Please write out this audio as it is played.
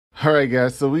All right,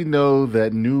 guys. So we know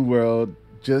that New World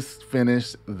just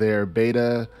finished their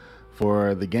beta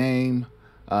for the game.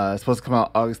 It's supposed to come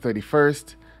out August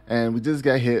 31st, and we just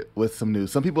got hit with some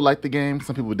news. Some people liked the game,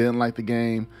 some people didn't like the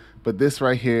game, but this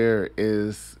right here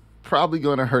is probably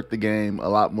going to hurt the game a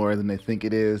lot more than they think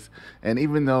it is. And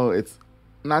even though it's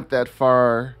not that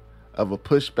far of a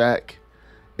pushback,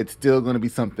 it's still going to be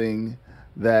something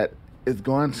that is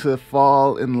going to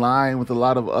fall in line with a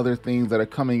lot of other things that are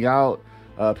coming out.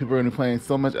 People are going to be playing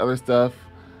so much other stuff,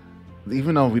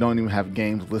 even though we don't even have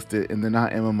games listed and they're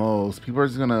not MMOs. People are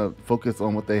just going to focus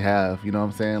on what they have. You know what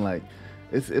I'm saying? Like,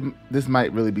 this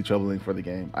might really be troubling for the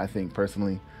game, I think,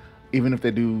 personally. Even if they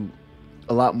do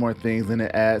a lot more things and it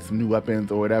adds some new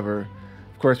weapons or whatever,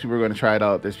 of course, people are going to try it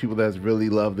out. There's people that really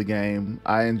love the game.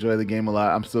 I enjoy the game a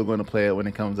lot. I'm still going to play it when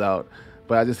it comes out.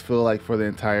 But I just feel like for the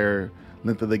entire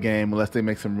length of the game, unless they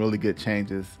make some really good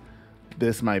changes,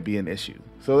 this might be an issue.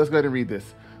 So let's go ahead and read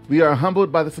this. We are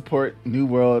humbled by the support New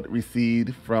World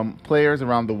received from players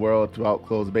around the world throughout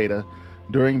closed beta.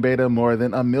 During beta, more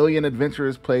than 1 million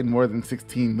adventurers played more than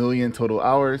 16 million total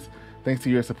hours. Thanks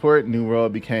to your support, New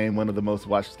World became one of the most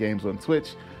watched games on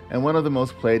Twitch and one of the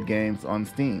most played games on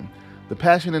Steam. The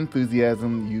passion and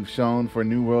enthusiasm you've shown for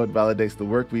New World validates the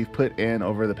work we've put in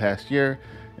over the past year,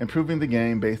 improving the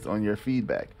game based on your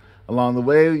feedback. Along the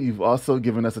way, you've also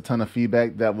given us a ton of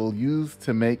feedback that we'll use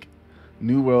to make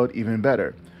New World even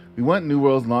better. We want New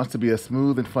World's launch to be a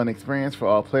smooth and fun experience for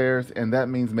all players, and that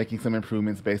means making some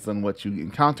improvements based on what you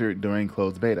encountered during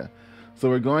closed beta. So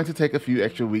we're going to take a few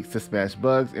extra weeks to smash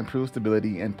bugs, improve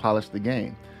stability, and polish the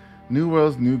game. New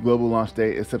World's new global launch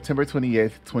date is September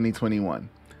 28th, 2021.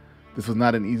 This was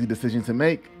not an easy decision to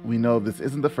make. We know this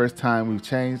isn't the first time we've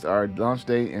changed our launch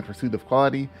date in pursuit of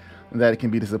quality, and that it can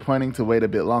be disappointing to wait a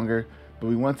bit longer, but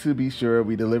we want to be sure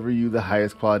we deliver you the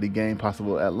highest quality game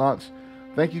possible at launch.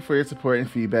 Thank you for your support and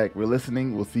feedback. We're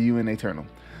listening. We'll see you in Eternal.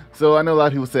 So I know a lot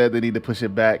of people said they need to push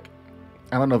it back.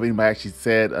 I don't know if anybody actually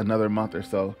said another month or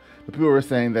so, but people were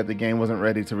saying that the game wasn't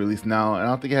ready to release now, and I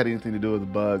don't think it had anything to do with the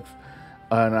bugs.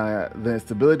 And the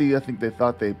stability, I think they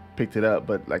thought they picked it up,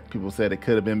 but like people said, it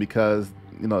could have been because,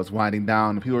 you know, it's winding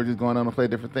down and people are just going on to play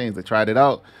different things. They tried it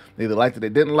out. They either liked it, they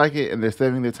didn't like it, and they're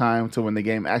saving their time to when the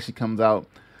game actually comes out.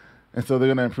 And so they're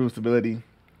going to improve stability,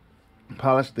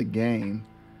 polish the game,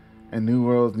 and New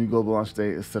World's new global launch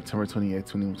date is September 28th,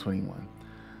 2021.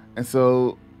 And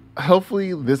so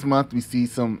hopefully this month we see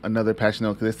another patch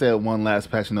note, because they said one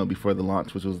last patch note before the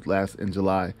launch, which was last in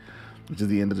July, which is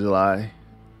the end of July,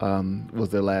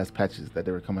 was their last patches that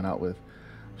they were coming out with.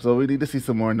 So we need to see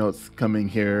some more notes coming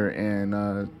here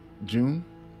in June,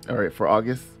 all right, for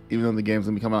August, even though the game's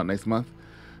going to be coming out next month.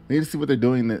 We need to see what they're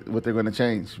doing, what they're going to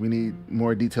change. We need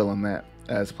more detail on that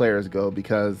as players go,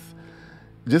 because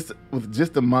with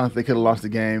just a month, they could have launched the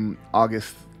game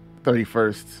August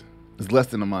 31st. It's less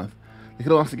than a month. They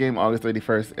could have launched the game August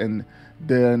 31st and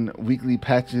done weekly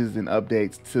patches and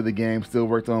updates to the game, still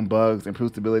worked on bugs,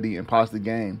 improved stability, and polished the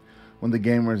game when the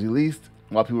game was released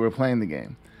while people were playing the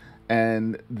game.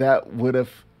 And that would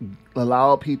have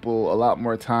allowed people a lot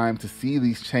more time to see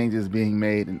these changes being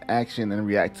made in action and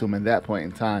react to them at that point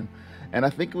in time. And I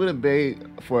think it would have made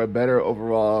for a better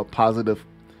overall positive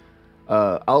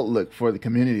outlook for the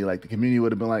community. Like, the community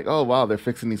would have been like, oh wow, they're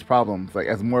fixing these problems. Like,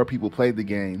 as more people played the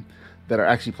game that are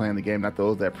actually playing the game, not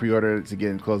those that pre-ordered to get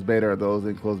in closed beta or those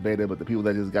in closed beta, but the people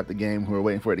that just got the game who are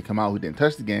waiting for it to come out, who didn't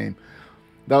touch the game,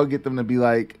 that would get them to be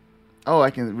like, oh,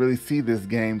 I can really see this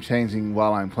game changing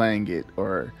while I'm playing it,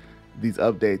 or these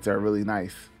updates are really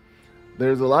nice.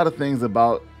 There's a lot of things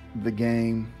about the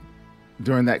game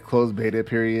during that closed beta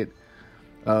period.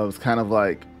 It was kind of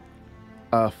like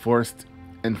forced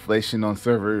inflation on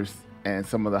servers and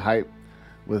some of the hype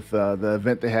with the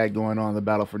event they had going on, the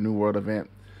Battle for New World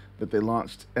event that they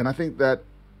launched. And I think that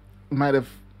might have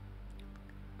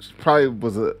probably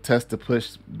was a test to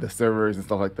push the servers and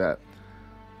stuff like that.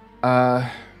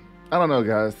 I don't know,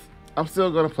 guys. I'm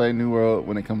still going to play New World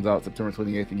when it comes out September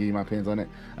 28th and give you my opinions on it.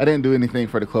 I didn't do anything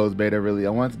for the closed beta, really.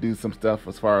 I wanted to do some stuff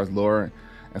as far as lore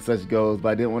and such goes, but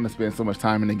I didn't want to spend so much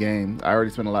time in the game. I already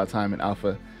spent a lot of time in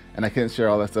alpha, and I couldn't share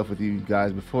all that stuff with you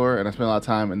guys before, and I spent a lot of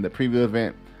time in the preview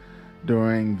event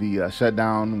during the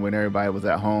shutdown when everybody was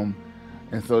at home.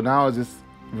 And so now I just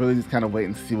really just kind of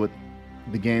waiting to see what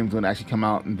the game's going to actually come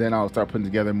out, and then I'll start putting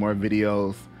together more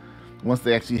videos once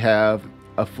they actually have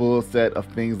a full set of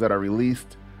things that are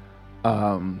released.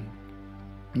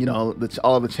 You know,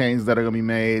 all of the changes that are going to be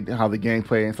made, how the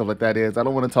gameplay and stuff like that is. I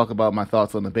don't want to talk about my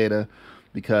thoughts on the beta,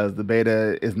 because the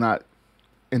beta is not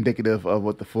indicative of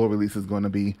what the full release is going to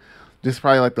be. Just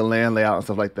probably like the land layout and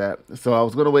stuff like that. So I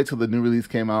was going to wait till the new release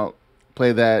came out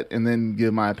play that, and then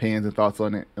give my opinions and thoughts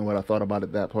on it and what I thought about it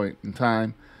at that point in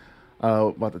time,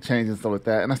 about the changes and stuff like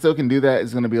that. And I still can do that.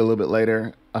 It's going to be a little bit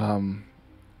later.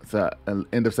 It's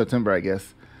end of September, I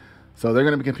guess. So they're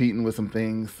going to be competing with some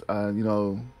things.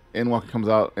 Endwalker comes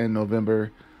out in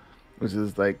November, which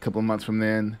is like a couple of months from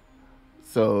then.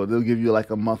 So they'll give you like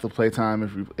a month of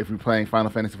playtime. If you're playing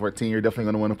Final Fantasy 14, you're definitely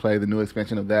going to want to play the new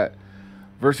expansion of that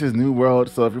versus New World.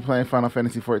 So if you're playing Final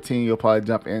Fantasy 14, you'll probably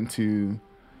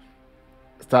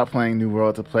stop playing New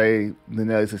World to play the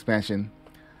next expansion.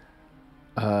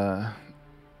 It'll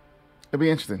be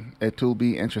interesting. It will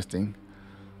be interesting.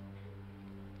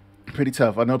 Pretty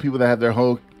tough. I know people that have their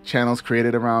whole channels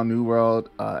created around New World,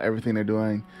 everything they're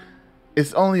doing.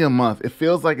 It's only a month. It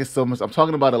feels like it's so much. I'm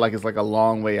talking about it like it's like a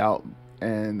long way out.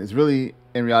 And it's really,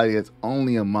 in reality, it's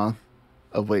only a month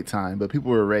of wait time. But people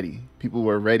were ready. People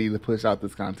were ready to push out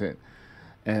this content.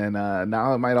 And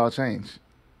now it might all change.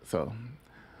 So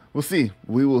we'll see.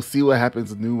 We will see what happens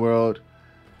with New World.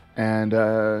 And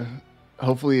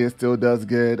hopefully it still does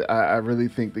good. I really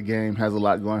think the game has a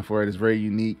lot going for it. It's very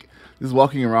unique. Just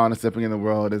walking around and stepping in the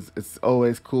world, it's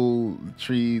always cool.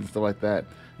 Trees and stuff like that.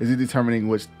 Is you determining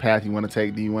which path you want to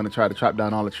take? Do you want to try to chop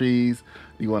down all the trees?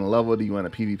 Do you want to level? Do you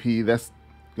want to PvP? That's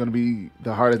going to be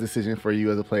the hardest decision for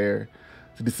you as a player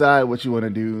to decide what you want to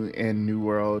do in New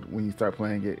World when you start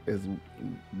playing it. Is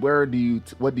what do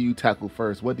you tackle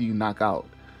first? What do you knock out?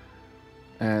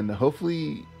 And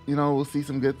hopefully, we'll see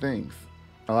some good things.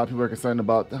 A lot of people are concerned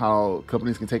about how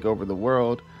companies can take over the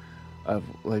world. Of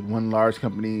like one large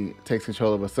company takes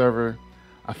control of a server.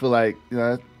 I feel like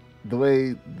the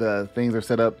way the things are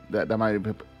set up, that might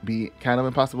be kind of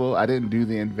impossible. I didn't do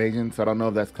the invasion, so I don't know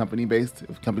if that's company based.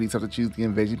 If companies have to choose the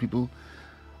invasion people,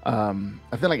 I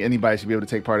feel like anybody should be able to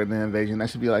take part in the invasion.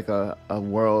 That should be like a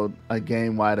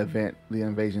game wide event. The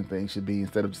invasion thing should be,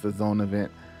 instead of just a zone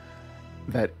event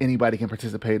that anybody can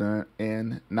participate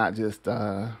in, not just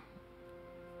not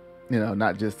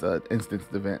just an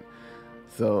instanced event.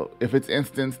 So if it's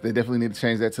instance, they definitely need to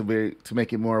change that to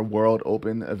make it more a world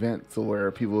open event, so where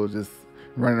people are just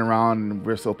running around and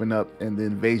rifts open up and the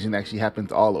invasion actually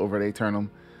happens all over the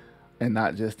Aeternum and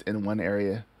not just in one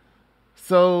area.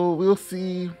 So we'll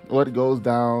see what goes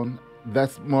down.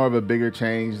 That's more of a bigger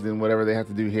change than whatever they have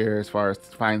to do here as far as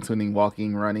fine-tuning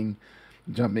walking, running,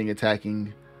 jumping,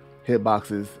 attacking,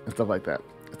 hitboxes, and stuff like that.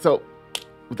 So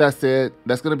with that said,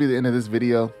 that's going to be the end of this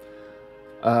video.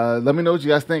 Let me know what you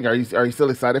guys think. Are you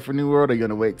still excited for New World? Are you going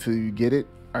to wait till you get it?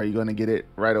 Are you going to get it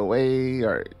right away?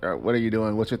 Or what are you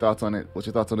doing? What's your thoughts on it? What's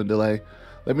your thoughts on the delay?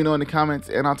 Let me know in the comments,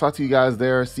 and I'll talk to you guys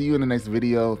there. See you in the next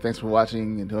video. Thanks for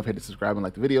watching, and don't forget to subscribe and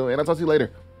like the video, and I'll talk to you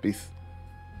later. Peace.